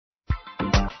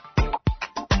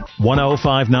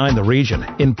1059 The Region,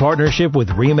 in partnership with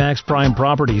RE/MAX Prime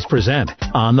Properties, present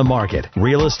On the Market,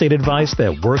 real estate advice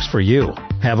that works for you.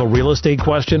 Have a real estate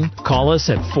question? Call us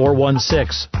at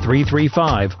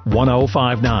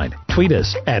 416-335-1059. Tweet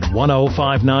us at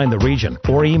 1059 The Region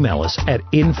or email us at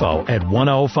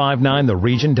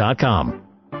info@1059theregion.com.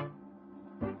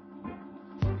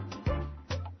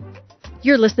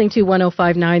 You're listening to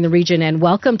 1059 The Region, and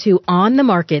welcome to On the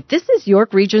Market. This is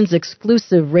York Region's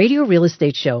exclusive radio real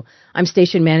estate show. I'm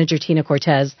station manager Tina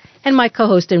Cortez, and my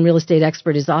co-host and real estate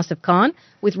expert is Asif Khan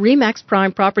with RE/MAX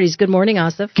Prime Properties. Good morning,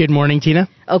 Asif. Good morning, Tina.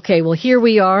 Okay, well, here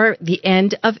we are, the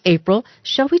end of April.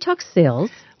 Shall we talk sales?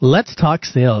 Let's talk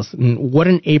sales. And what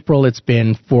an April it's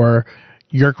been for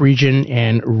York Region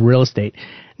and real estate.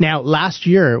 Now, last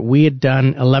year, we had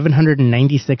done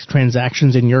 1,196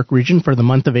 transactions in York Region for the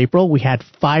month of April. We had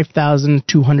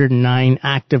 5,209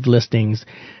 active listings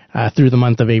through the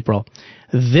month of April.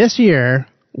 This year,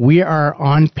 we are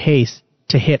on pace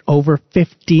to hit over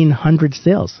 1,500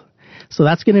 sales. So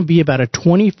that's going to be about a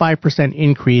 25%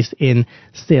 increase in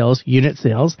sales, unit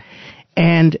sales.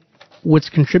 And what's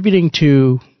contributing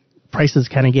to prices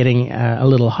kind of getting a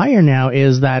little higher now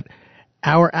is that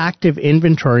our active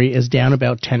inventory is down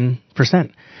about 10%.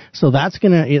 So that's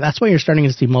why you're starting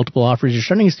to see multiple offers. You're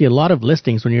starting to see a lot of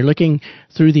listings. When you're looking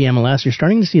through the MLS, you're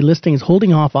starting to see listings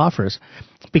holding off offers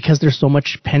because there's so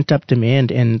much pent up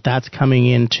demand, and that's coming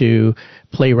into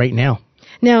play right now.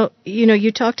 Now,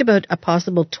 you talked about a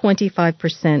possible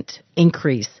 25%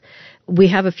 increase. We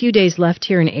have a few days left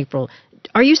here in April.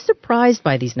 Are you surprised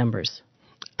by these numbers?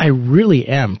 I really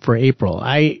am for April.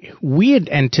 We had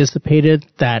anticipated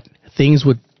that things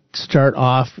would start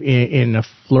off in a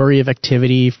flurry of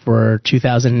activity for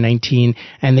 2019,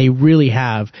 and they really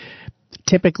have.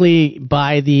 Typically,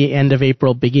 by the end of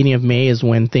April, beginning of May is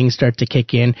when things start to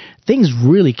kick in. Things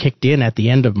really kicked in at the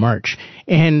end of March.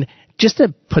 And just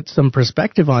to put some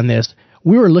perspective on this,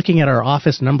 we were looking at our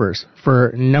office numbers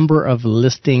for number of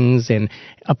listings and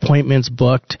appointments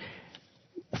booked.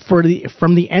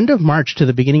 From the end of March to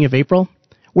the beginning of April,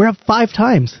 we're up 5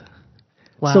 times.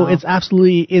 Wow. So it's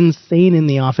absolutely insane in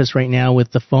the office right now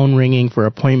with the phone ringing for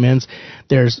appointments.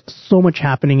 There's so much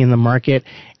happening in the market,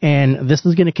 and this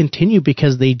is going to continue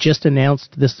because they just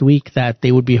announced this week that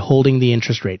they would be holding the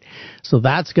interest rate. So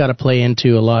that's got to play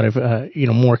into a lot of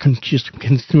more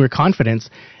consumer confidence,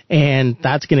 and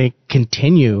that's going to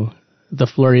continue the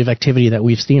flurry of activity that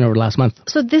we've seen over the last month.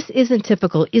 So this isn't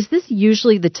typical. Is this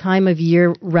usually the time of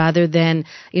year rather than,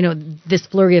 this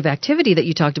flurry of activity that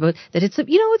you talked about, that it's,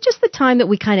 just the time that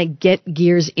we kind of get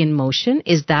gears in motion?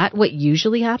 Is that what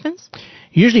usually happens?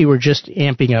 Usually we're just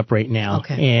amping up right now,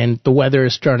 okay, and the weather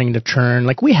is starting to turn.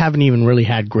 Like, we haven't even really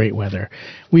had great weather.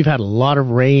 We've had a lot of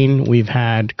rain. We've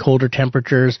had colder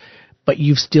temperatures, but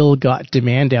you've still got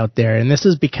demand out there. And this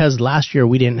is because last year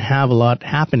we didn't have a lot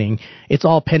happening. It's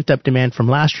all pent-up demand from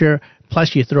last year,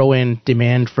 plus you throw in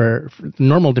demand for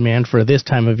normal demand for this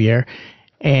time of year,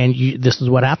 and this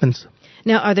is what happens.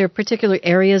 Now, are there particular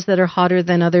areas that are hotter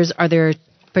than others? Are there a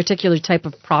particular type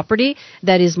of property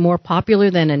that is more popular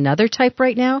than another type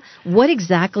right now? What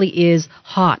exactly is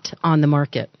hot on the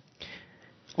market?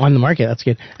 On the market, that's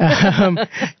good.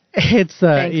 It's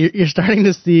you're starting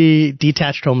to see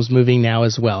detached homes moving now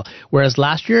as well. Whereas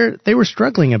last year they were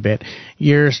struggling a bit.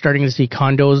 You're starting to see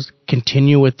condos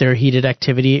continue with their heated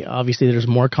activity. Obviously, there's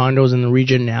more condos in the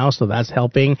region now, so that's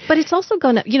helping. But it's also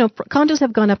gone up. Condos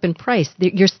have gone up in price.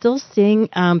 You're still seeing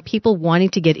people wanting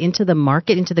to get into the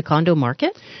market, into the condo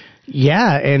market.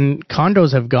 Yeah, and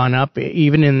condos have gone up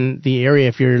even in the area.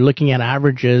 If you're looking at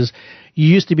averages, you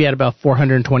used to be at about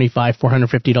 $425,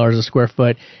 $450 a square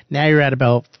foot. Now you're at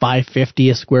about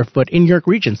 $550 a square foot in York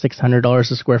Region, $600 a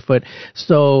square foot.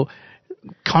 So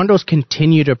condos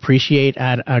continue to appreciate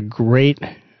at a great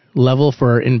level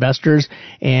for investors.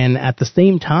 And at the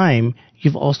same time,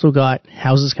 you've also got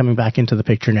houses coming back into the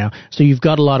picture now. So you've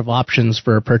got a lot of options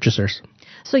for purchasers.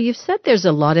 So you've said there's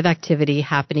a lot of activity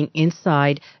happening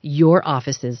inside your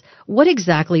offices. What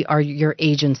exactly are your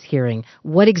agents hearing?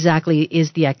 What exactly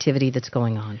is the activity that's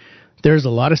going on? There's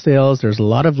a lot of sales. There's a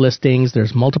lot of listings.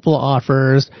 There's multiple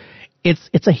offers.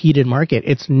 It's a heated market.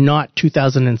 It's not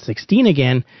 2016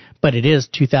 again, but it is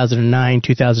 2009,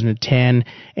 2010,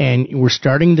 and we're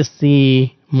starting to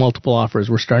see multiple offers.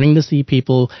 We're starting to see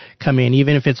people come in,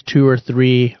 even if it's 2 or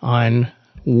 3 on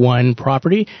one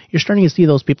property. You're starting to see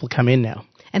those people come in now.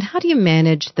 And how do you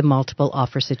manage the multiple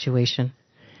offer situation?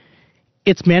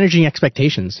 it's managing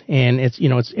expectations, and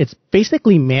it's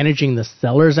basically managing the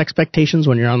seller's expectations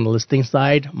when you're on the listing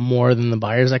side more than the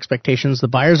buyer's expectations. The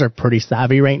buyers are pretty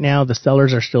savvy right now. The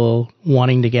sellers are still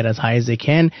wanting to get as high as they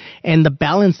can, and the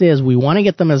balance is we want to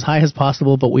get them as high as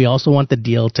possible, but we also want the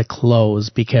deal to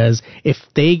close, because if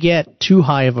they get too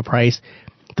high of a price,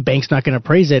 the bank's not going to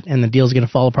appraise it, and the deal's going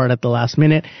to fall apart at the last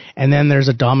minute. And then there's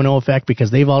a domino effect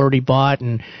because they've already bought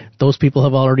and those people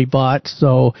have already bought.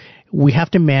 So we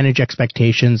have to manage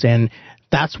expectations, and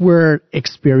that's where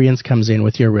experience comes in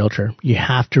with your realtor. You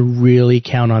have to really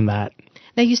count on that.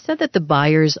 Now, you said that the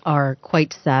buyers are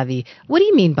quite savvy. What do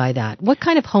you mean by that? What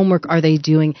kind of homework are they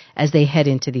doing as they head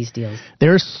into these deals?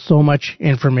 There's so much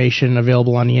information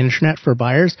available on the internet for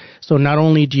buyers. So not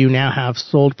only do you now have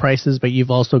sold prices, but you've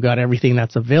also got everything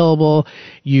that's available.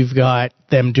 You've got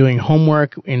them doing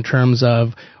homework in terms of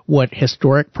what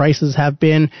historic prices have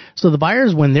been. So the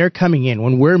buyers, when they're coming in,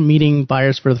 when we're meeting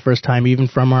buyers for the first time, even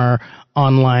from our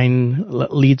online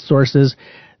lead sources,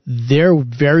 they're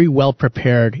very well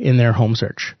prepared in their home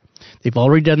search. They've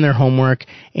already done their homework,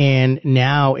 and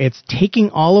now it's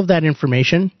taking all of that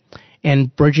information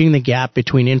and bridging the gap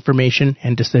between information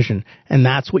and decision. And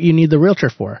that's what you need the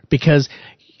realtor for, because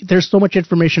there's so much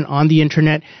information on the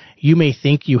internet. You may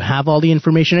think you have all the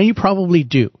information, and you probably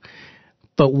do.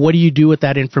 But what do you do with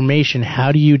that information?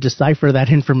 How do you decipher that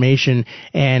information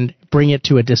and bring it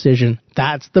to a decision?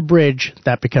 That's the bridge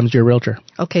that becomes your realtor.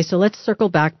 Okay, so let's circle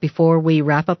back before we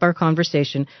wrap up our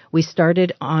conversation. We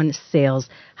started on sales.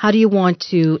 How do you want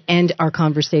to end our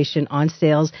conversation on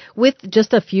sales with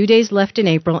just a few days left in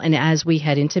April and as we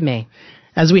head into May?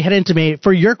 As we head into May,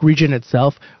 for York Region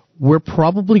itself, we're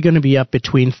probably going to be up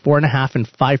between 4.5% and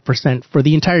 5% for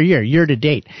the entire year to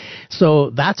date.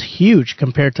 So that's huge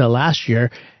compared to last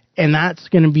year. And that's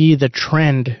going to be the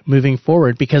trend moving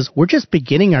forward, because we're just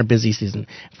beginning our busy season.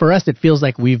 For us, it feels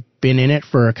like we've been in it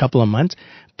for a couple of months,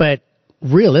 but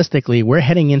realistically, we're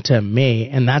heading into May,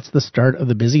 and that's the start of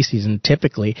the busy season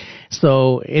typically.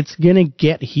 So it's going to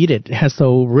get heated.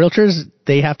 So realtors,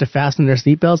 they have to fasten their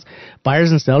seatbelts. Buyers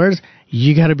and sellers,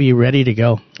 you got to be ready to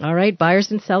go. All right,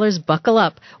 buyers and sellers, buckle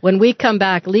up. When we come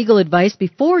back, legal advice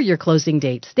before your closing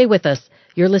date. Stay with us.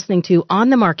 You're listening to On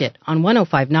the Market on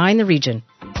 105.9 The Region.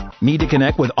 Need to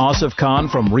connect with Asif Khan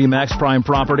from RE/MAX Prime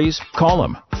Properties? Call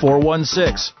him,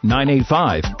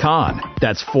 416-985-KHAN.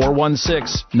 That's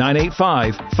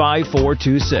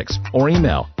 416-985-5426. Or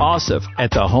email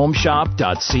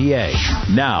asif@thehomeshop.ca.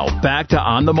 Now, back to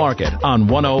On the Market on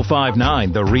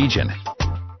 105.9 The Region.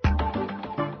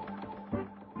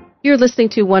 You're listening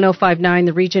to 105.9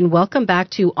 The Region. Welcome back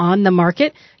to On the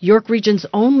Market, York Region's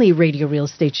only radio real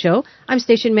estate show. I'm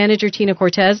station manager Tina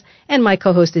Cortez, and my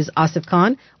co-host is Asif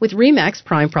Khan with RE/MAX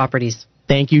Prime Properties.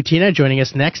 Thank you, Tina. Joining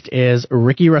us next is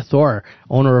Ricky Rathor,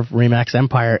 owner of RE/MAX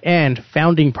Empire and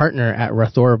founding partner at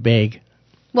Rathor Baig.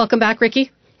 Welcome back,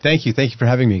 Ricky. Thank you. Thank you for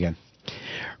having me again.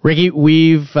 Ricky,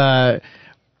 we've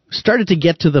started to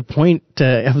get to the point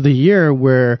of the year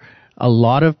where a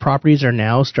lot of properties are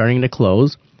now starting to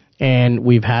close. And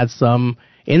we've had some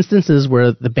instances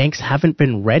where the banks haven't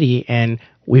been ready, and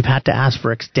we've had to ask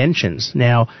for extensions.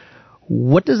 Now,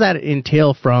 what does that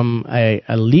entail from a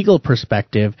legal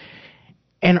perspective?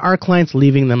 And are clients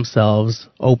leaving themselves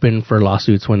open for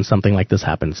lawsuits when something like this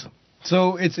happens?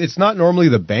 So it's not normally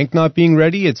the bank not being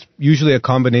ready. It's usually a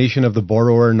combination of the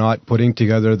borrower not putting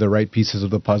together the right pieces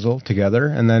of the puzzle together,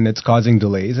 and then it's causing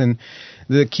delays. And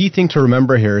the key thing to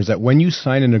remember here is that when you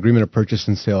sign an agreement of purchase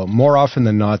and sale, more often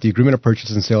than not, the agreement of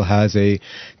purchase and sale has a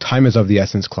time is of the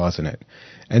essence clause in it.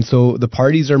 And so the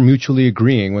parties are mutually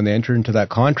agreeing when they enter into that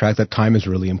contract that time is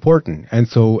really important. And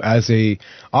so as a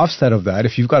offset of that,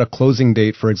 if you've got a closing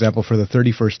date, for example, for the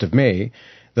 31st of May,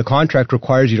 the contract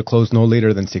requires you to close no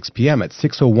later than 6 p.m. At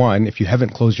 6:01, if you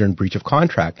haven't closed, you're in breach of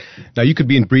contract. Now, you could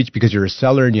be in breach because you're a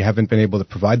seller and you haven't been able to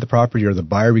provide the property, or the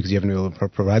buyer because you haven't been able to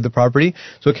provide the property.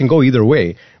 So it can go either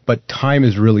way, but time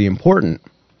is really important.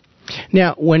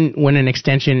 Now, when an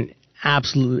extension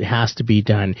absolutely has to be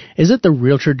done, is it the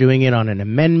realtor doing it on an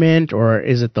amendment, or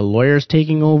is it the lawyers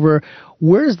taking over?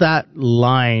 Where's that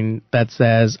line that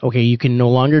says, okay, you can no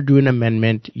longer do an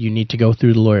amendment, you need to go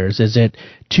through the lawyers? Is it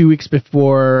 2 weeks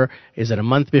before? Is it a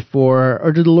month before?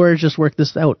 Or do the lawyers just work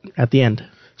this out at the end?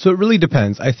 So it really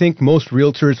depends. I think most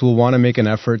realtors will want to make an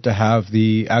effort to have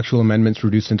the actual amendments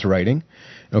reduced into writing.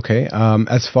 Okay.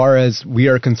 As far as we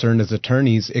are concerned as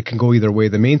attorneys, it can go either way.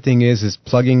 The main thing is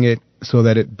plugging it so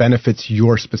that it benefits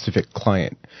your specific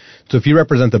client. So if you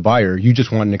represent the buyer, you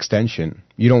just want an extension.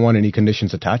 You don't want any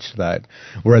conditions attached to that.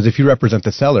 Whereas if you represent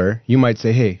the seller, you might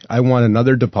say, hey, I want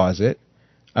another deposit.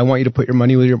 I want you to put your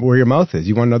money where your mouth is.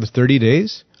 You want another 30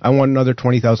 days? I want another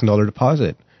 $20,000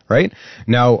 deposit. right?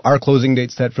 Now, our closing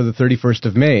date's set for the 31st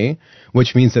of May,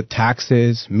 which means that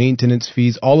taxes, maintenance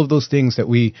fees, all of those things that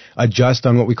we adjust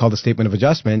on what we call the statement of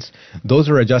adjustments, those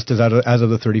are adjusted as of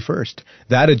the 31st.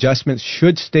 That adjustment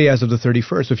should stay as of the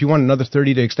 31st. So if you want another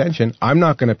 30-day extension, I'm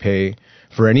not going to pay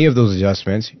for any of those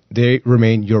adjustments. They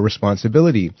remain your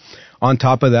responsibility. On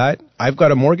top of that, I've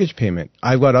got a mortgage payment.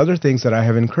 I've got other things that I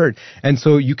have incurred. And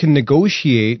so you can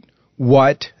negotiate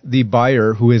what the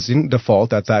buyer who is in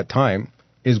default at that time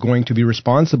is going to be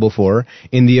responsible for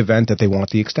in the event that they want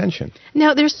the extension.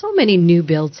 Now, there's so many new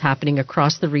builds happening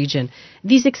across the region.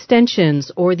 These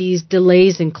extensions or these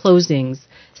delays in closings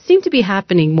seem to be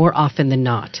happening more often than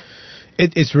not.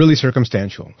 It's really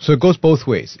circumstantial. So it goes both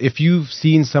ways. If you've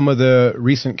seen some of the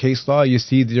recent case law, you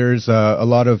see there's a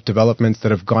lot of developments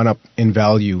that have gone up in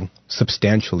value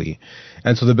substantially.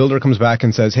 And so the builder comes back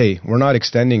and says, hey, we're not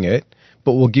extending it,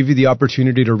 but we'll give you the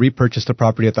opportunity to repurchase the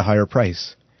property at the higher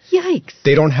price. Yikes.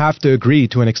 They don't have to agree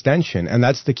to an extension. And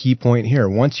that's the key point here.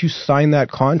 Once you sign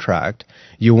that contract,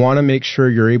 you want to make sure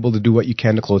you're able to do what you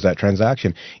can to close that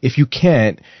transaction. If you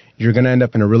can't, you're going to end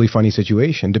up in a really funny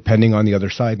situation depending on the other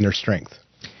side and their strength.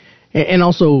 And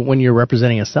also, when you're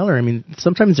representing a seller, I mean,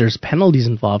 sometimes there's penalties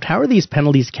involved. How are these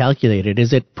penalties calculated?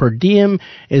 Is it per diem?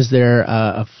 Is there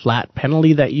a flat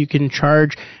penalty that you can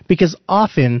charge? Because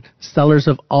often sellers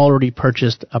have already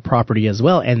purchased a property as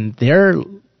well, and they're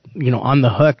on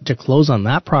the hook to close on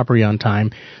that property on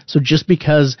time. So just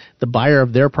because the buyer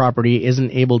of their property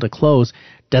isn't able to close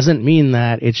doesn't mean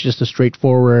that it's just a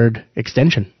straightforward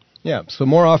extension. Yeah. So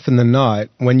more often than not,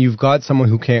 when you've got someone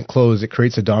who can't close, it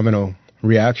creates a domino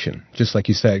reaction, just like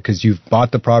you said, because you've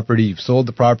bought the property, you've sold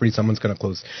the property, someone's going to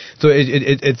close. So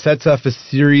it sets off a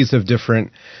series of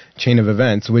different chain of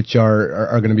events, which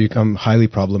are going to become highly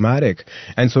problematic.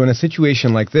 And so in a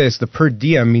situation like this, the per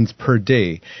diem means per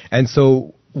day. And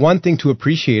so one thing to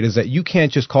appreciate is that you can't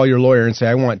just call your lawyer and say,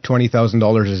 I want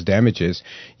 $20,000 as damages.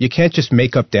 You can't just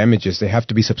make up damages. They have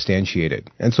to be substantiated.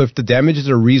 And so if the damages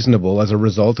are reasonable as a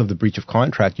result of the breach of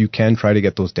contract, you can try to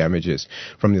get those damages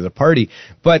from the other party.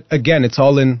 But again, it's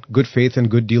all in good faith and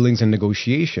good dealings and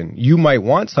negotiation. You might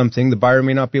want something, the buyer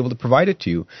may not be able to provide it to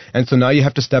you. And so now you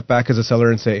have to step back as a seller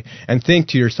and say, and think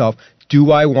to yourself,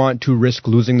 do I want to risk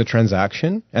losing the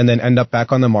transaction and then end up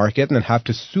back on the market and then have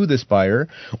to sue this buyer?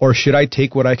 Or should I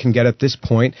take what I can get at this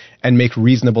point and make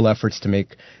reasonable efforts to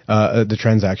make the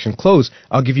transaction close?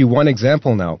 I'll give you one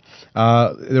example now.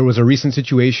 There was a recent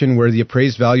situation where the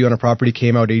appraised value on a property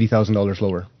came out $80,000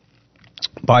 lower.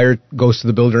 Buyer goes to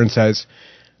the builder and says,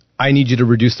 I need you to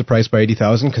reduce the price by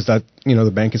 $80,000 because that,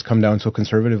 the bank has come down so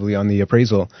conservatively on the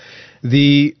appraisal.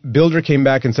 The builder came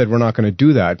back and said, we're not going to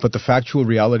do that. But the factual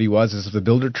reality was, is if the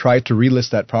builder tried to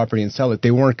relist that property and sell it,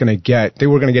 they were going to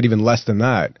get even less than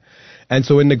that. And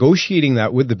so in negotiating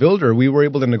that with the builder, we were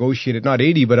able to negotiate it, not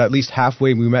 80, but at least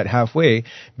halfway. We met halfway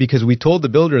because we told the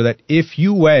builder that if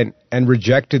you went and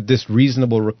rejected this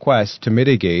reasonable request to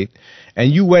mitigate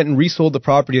and you went and resold the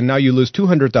property and now you lose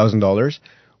 $200,000,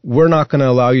 we're not going to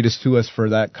allow you to sue us for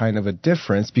that kind of a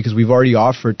difference because we've already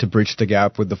offered to bridge the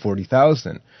gap with the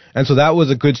 $40,000. And so that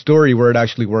was a good story where it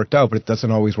actually worked out, but it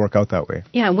doesn't always work out that way.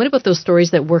 Yeah, and what about those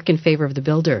stories that work in favor of the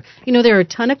builder? There are a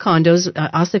ton of condos,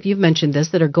 Asif, you've mentioned this,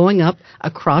 that are going up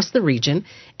across the region,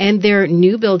 and they're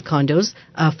new build condos.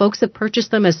 Folks have purchased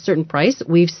them at a certain price.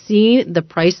 We've seen the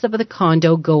price of the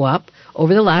condo go up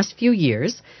over the last few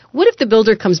years. What if the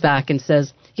builder comes back and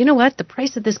says, you know what, the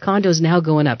price of this condo is now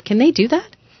going up? Can they do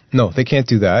that? No, they can't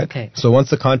do that. Okay. So once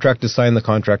the contract is signed, the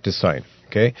contract is signed.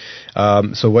 Okay.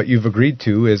 So what you've agreed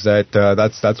to is that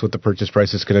that's what the purchase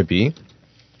price is going to be.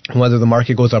 Whether the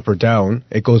market goes up or down,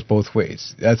 it goes both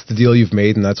ways. That's the deal you've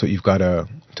made, and that's what you've got to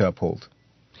uphold.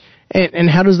 And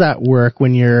how does that work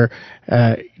when you're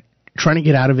trying to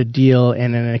get out of a deal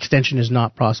and an extension is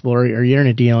not possible, or you're in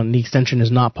a deal and the extension is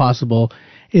not possible?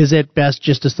 Is it best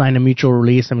just to sign a mutual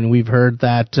release? I mean, we've heard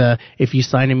that if you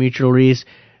sign a mutual release,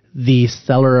 the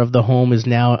seller of the home is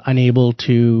now unable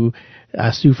to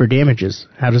sue for damages.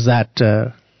 How does that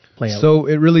play out? So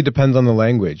it really depends on the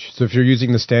language. So if you're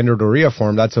using the standard OREA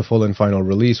form, that's a full and final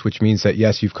release, which means that,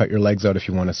 yes, you've cut your legs out if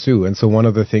you want to sue. And so one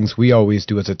of the things we always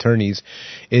do as attorneys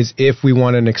is if we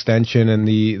want an extension and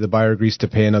the buyer agrees to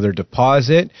pay another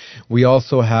deposit, we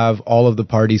also have all of the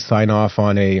parties sign off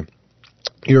on a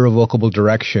irrevocable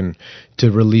direction to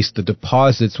release the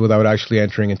deposits without actually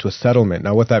entering into a settlement.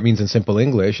 Now, what that means in simple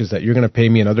English is that you're going to pay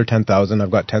me another $10,000.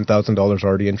 I've got $10,000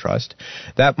 already in trust.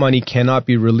 That money cannot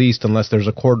be released unless there's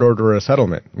a court order or a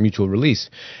settlement, mutual release.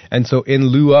 And so in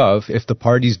lieu of, if the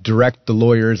parties direct the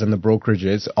lawyers and the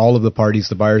brokerages, all of the parties,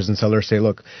 the buyers and sellers say,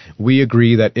 look, we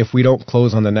agree that if we don't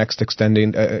close on the next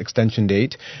extension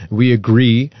date, we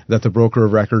agree that the broker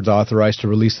of records authorized to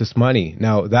release this money.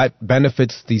 Now, that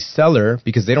benefits the seller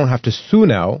because they don't have to sue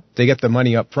now. They get the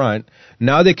money up front.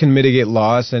 Now they can mitigate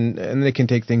loss and they can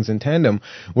take things in tandem.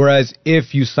 Whereas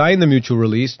if you sign the mutual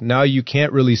release, now you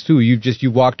can't really sue.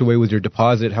 You walked away with your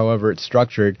deposit, however it's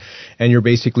structured, and you're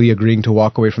basically agreeing to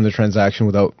walk away from the transaction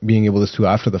without being able to sue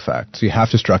after the fact. So you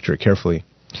have to structure it carefully.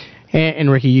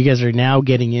 And Ricky, you guys are now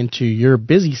getting into your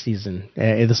busy season.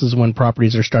 This is when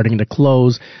properties are starting to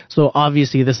close. So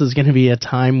obviously this is going to be a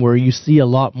time where you see a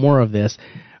lot more of this.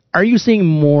 Are you seeing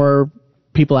more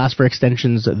people ask for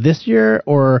extensions this year,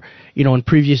 or, in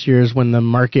previous years when the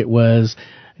market was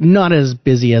not as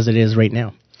busy as it is right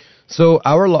now? So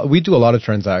we do a lot of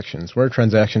transactions. We're a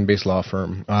transaction-based law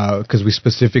firm because we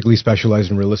specifically specialize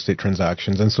in real estate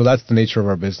transactions, and so that's the nature of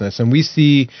our business. And we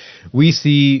see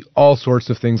all sorts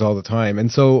of things all the time. And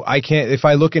so if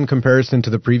I look in comparison to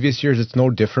the previous years, it's no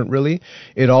different really.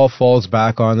 It all falls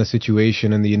back on the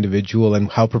situation and the individual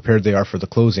and how prepared they are for the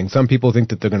closing. Some people think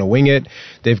that they're going to wing it.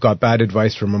 They've got bad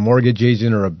advice from a mortgage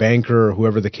agent or a banker or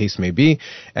whoever the case may be.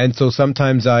 And so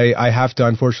sometimes I have to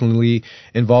unfortunately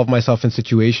involve myself in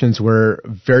situations where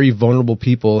very vulnerable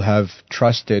people have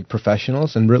trusted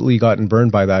professionals and really gotten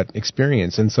burned by that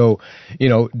experience. And so,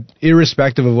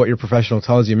 irrespective of what your professional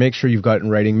tells you, make sure you've got it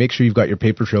in writing, make sure you've got your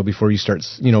paper trail before you start,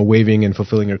 waiving and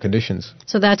fulfilling your conditions.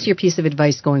 So that's your piece of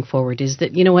advice going forward, is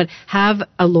that, have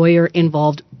a lawyer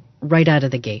involved right out of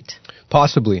the gate.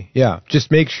 Possibly, yeah. Just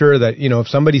make sure that, if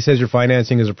somebody says your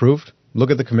financing is approved,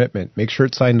 look at the commitment. Make sure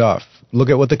it's signed off. Look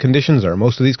at what the conditions are.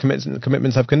 Most of these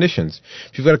commitments have conditions.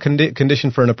 If you've got a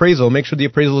condition for an appraisal, make sure the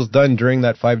appraisal is done during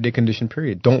that 5-day condition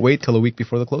period. Don't wait till a week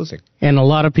before the closing. And a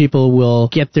lot of people will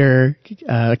get their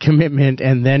commitment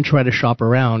and then try to shop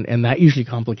around, and that usually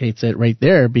complicates it right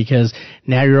there, because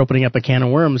now you're opening up a can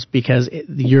of worms because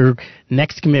your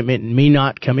next commitment may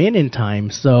not come in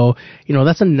time. So,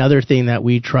 that's another thing that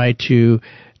we try to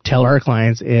tell our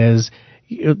clients is,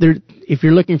 if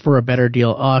you're looking for a better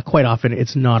deal, quite often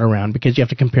it's not around because you have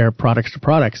to compare products to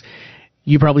products.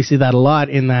 You probably see that a lot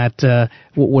in that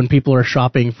when people are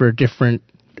shopping for different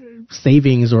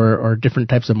savings or different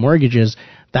types of mortgages,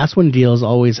 that's when deals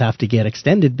always have to get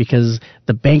extended because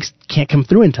the banks can't come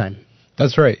through in time.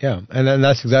 That's right, yeah. And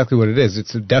that's exactly what it is.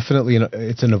 It's definitely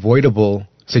it's an avoidable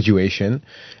situation,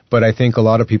 but I think a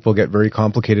lot of people get very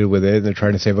complicated with it. They're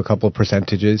trying to save a couple of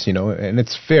percentages, and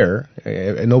it's fair.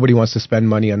 Nobody wants to spend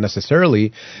money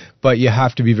unnecessarily, but you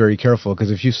have to be very careful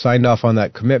because if you've signed off on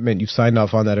that commitment, you've signed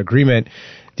off on that agreement,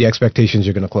 the expectations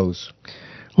are going to close.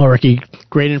 Well, Ricky,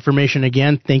 great information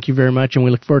again. Thank you very much, and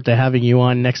we look forward to having you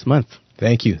on next month.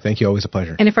 Thank you. Always a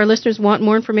pleasure. And if our listeners want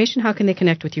more information, how can they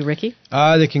connect with you, Ricky?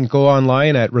 They can go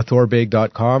online at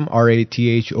rathorebaig.com,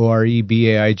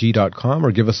 rathorebaig.com,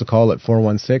 or give us a call at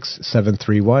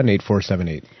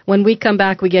 416-731-8478. When we come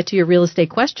back, we get to your real estate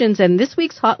questions and this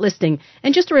week's hot listing.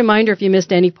 And just a reminder, if you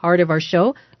missed any part of our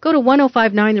show, go to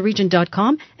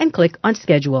 1059theregion.com and click on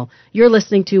schedule. You're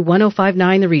listening to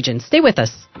 1059 The Region. Stay with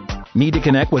us. Need to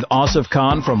connect with Asif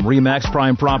Khan from RE/MAX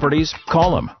Prime Properties?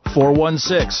 Call him,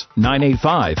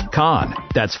 416-985-KHAN.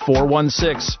 That's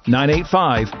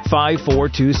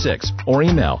 416-985-5426. Or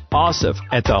email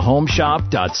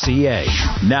asif@thehomeshop.ca.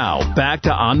 Now, back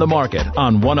to On the Market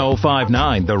on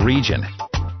 1059 The Region.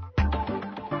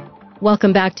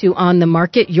 Welcome back to On the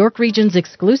Market, York Region's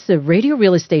exclusive radio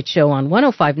real estate show on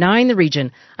 1059 The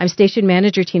Region. I'm station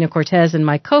manager Tina Cortez, and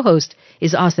my co-host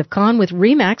is Asif Khan with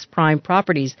RE/MAX Prime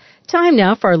Properties. Time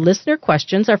now for our listener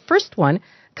questions. Our first one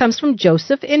comes from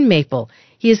Joseph in Maple.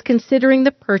 He is considering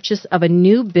the purchase of a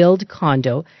new build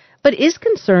condo, but is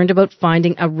concerned about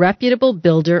finding a reputable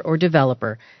builder or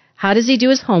developer. How does he do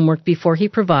his homework before he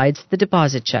provides the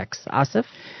deposit checks? Asif?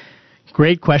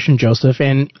 Great question, Joseph.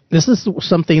 And this is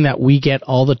something that we get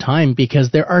all the time because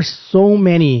there are so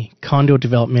many condo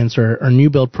developments or new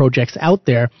build projects out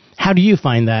there. How do you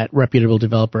find that reputable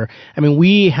developer? I mean,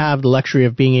 we have the luxury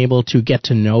of being able to get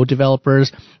to know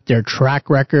developers, their track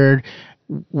record.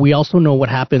 We also know what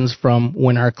happens from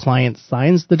when our client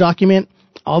signs the document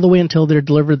all the way until they're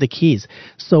delivered the keys.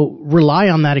 So rely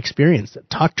on that experience.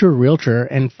 Talk to a realtor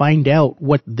and find out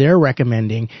what they're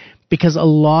recommending, because a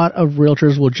lot of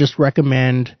realtors will just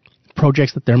recommend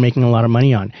projects that they're making a lot of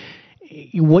money on.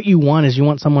 what you want is you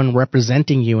want someone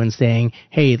representing you and saying,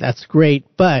 hey, that's great,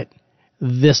 but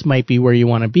this might be where you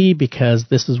want to be because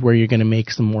this is where you're going to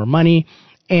make some more money.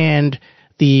 And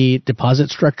the deposit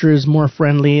structure is more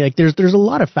friendly. Like there's a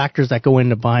lot of factors that go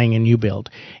into buying a new build,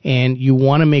 and you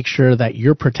want to make sure that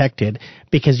you're protected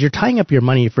because you're tying up your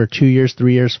money for 2 years,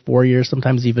 3 years, 4 years,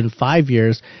 sometimes even 5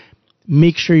 years.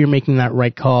 Make sure you're making that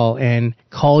right call and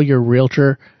call your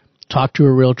realtor, talk to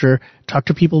a realtor, talk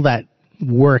to people that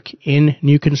work in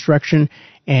new construction,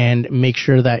 and make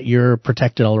sure that you're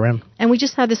protected all around. And we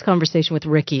just had this conversation with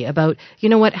Ricky about, you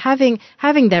know what, having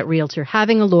that realtor,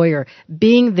 having a lawyer,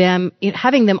 having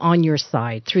them on your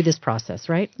side through this process,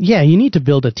 right? Yeah, you need to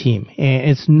build a team. And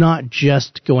it's not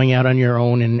just going out on your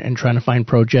own and trying to find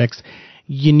projects.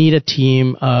 You need a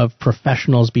team of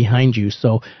professionals behind you.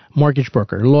 So mortgage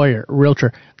broker, lawyer,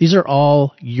 realtor, these are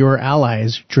all your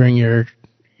allies during your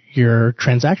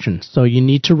transaction. So you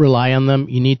need to rely on them.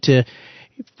 You need to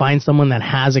find someone that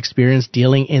has experience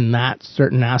dealing in that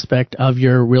certain aspect of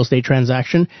your real estate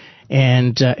transaction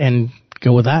and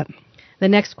go with that. The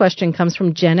next question comes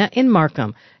from Jenna in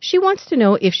Markham. She wants to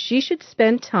know if she should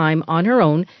spend time on her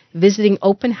own visiting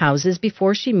open houses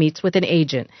before she meets with an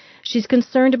agent. She's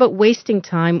concerned about wasting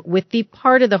time with the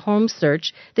part of the home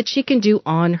search that she can do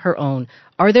on her own.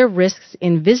 Are there risks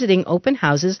in visiting open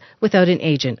houses without an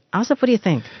agent? Asif, what do you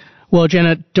think? Well,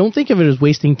 Jenna, don't think of it as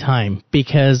wasting time,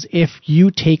 because if you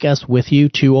take us with you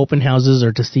to open houses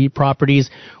or to see properties,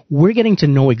 we're getting to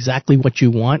know exactly what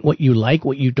you want, what you like,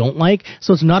 what you don't like.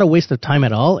 So it's not a waste of time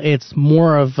at all. It's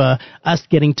more of us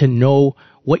getting to know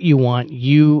what you want,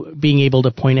 you being able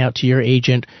to point out to your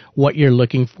agent what you're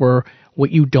looking for, what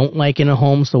you don't like in a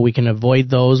home so we can avoid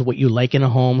those, what you like in a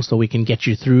home so we can get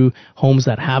you through homes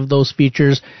that have those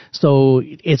features. So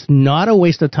it's not a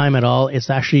waste of time at all. It's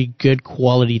actually good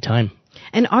quality time.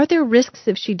 And are there risks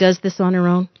if she does this on her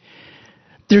own?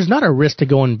 There's not a risk to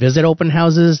go and visit open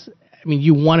houses. I mean,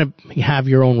 you want to have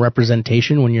your own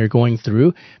representation when you're going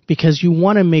through, because you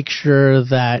want to make sure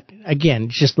that, again,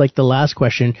 just like the last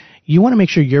question, you want to make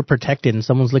sure you're protected and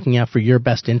someone's looking out for your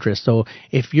best interest. So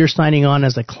if you're signing on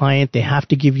as a client, they have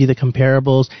to give you the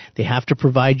comparables. They have to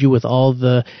provide you with all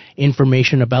the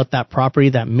information about that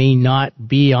property that may not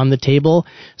be on the table.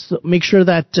 So make sure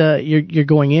that you're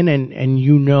going in and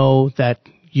you know that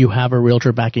you have a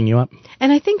realtor backing you up.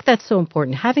 And I think that's so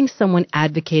important, having someone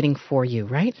advocating for you,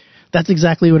 right? That's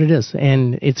exactly what it is,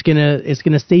 and it's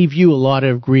gonna save you a lot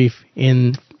of grief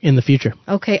in the future.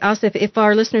 Okay, Asif, if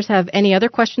our listeners have any other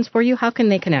questions for you, how can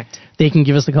they connect? They can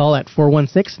give us a call at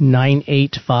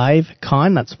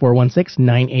 416-985-CON. That's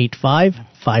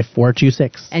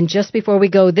 416-985-5426. And just before we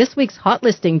go, this week's hot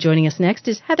listing, joining us next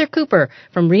is Heather Cooper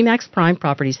from RE/MAX Prime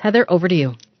Properties. Heather, over to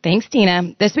you. Thanks,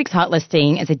 Tina. This week's hot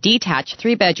listing is a detached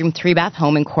 3-bedroom, 3-bath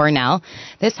home in Cornell.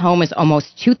 This home is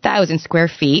almost 2,000 square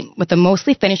feet with a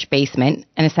mostly finished basement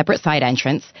and a separate side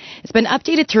entrance. It's been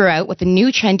updated throughout with a new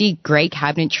trendy gray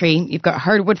cabinetry. You've got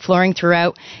hardwood flooring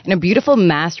throughout and a beautiful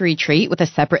master retreat with a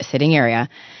separate sitting area.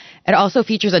 It also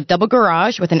features a double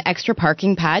garage with an extra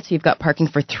parking pad, so you've got parking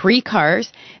for 3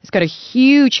 cars. It's got a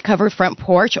huge covered front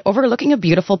porch overlooking a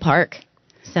beautiful park.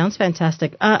 Sounds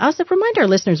fantastic. Asif, remind our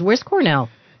listeners, where's Cornell?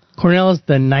 Cornell is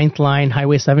the 9th line,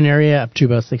 Highway 7 area, up to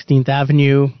about 16th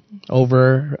Avenue,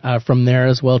 over from there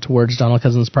as well towards Donald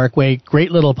Cousins Parkway.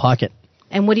 Great little pocket.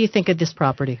 And what do you think of this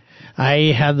property?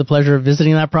 I had the pleasure of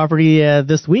visiting that property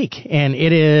this week, and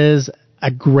it is a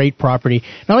great property.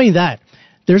 Not only that,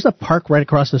 there's a park right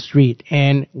across the street,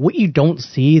 and what you don't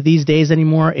see these days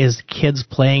anymore is kids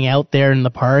playing out there in the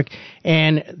park,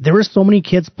 and there were so many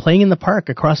kids playing in the park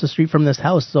across the street from this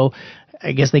house. So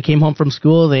I guess they came home from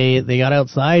school, they got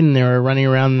outside, and they were running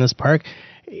around in this park.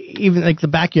 Even like the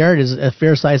backyard is a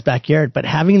fair-sized backyard, but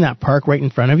having that park right in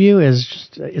front of you is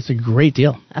just, it's a great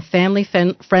deal. A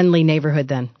family-friendly neighborhood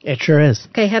then. It sure is.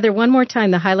 Okay, Heather, one more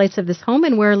time, the highlights of this home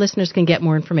and where our listeners can get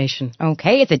more information.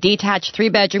 Okay, it's a detached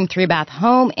 3-bedroom, 3-bath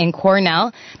home in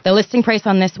Cornell. The listing price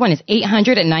on this one is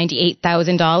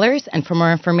 $898,000. And for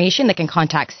more information, they can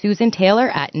contact Susan Taylor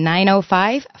at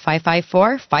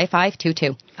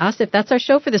 905-554-5522. Asif, that's our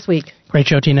show for this week. Great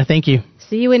show, Tina. Thank you.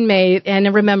 See you in May.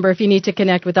 And remember, if you need to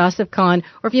connect with Asif Khan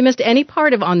or if you missed any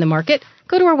part of On the Market,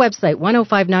 go to our website,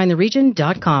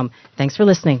 1059theregion.com. Thanks for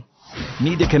listening.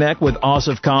 Need to connect with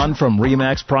Asif Khan from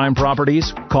RE/MAX Prime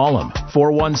Properties? Call him,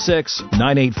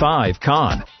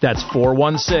 416-985-KHAN. That's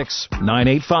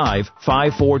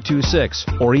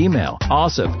 416-985-5426. Or email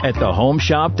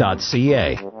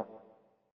asif@thehomeshop.ca.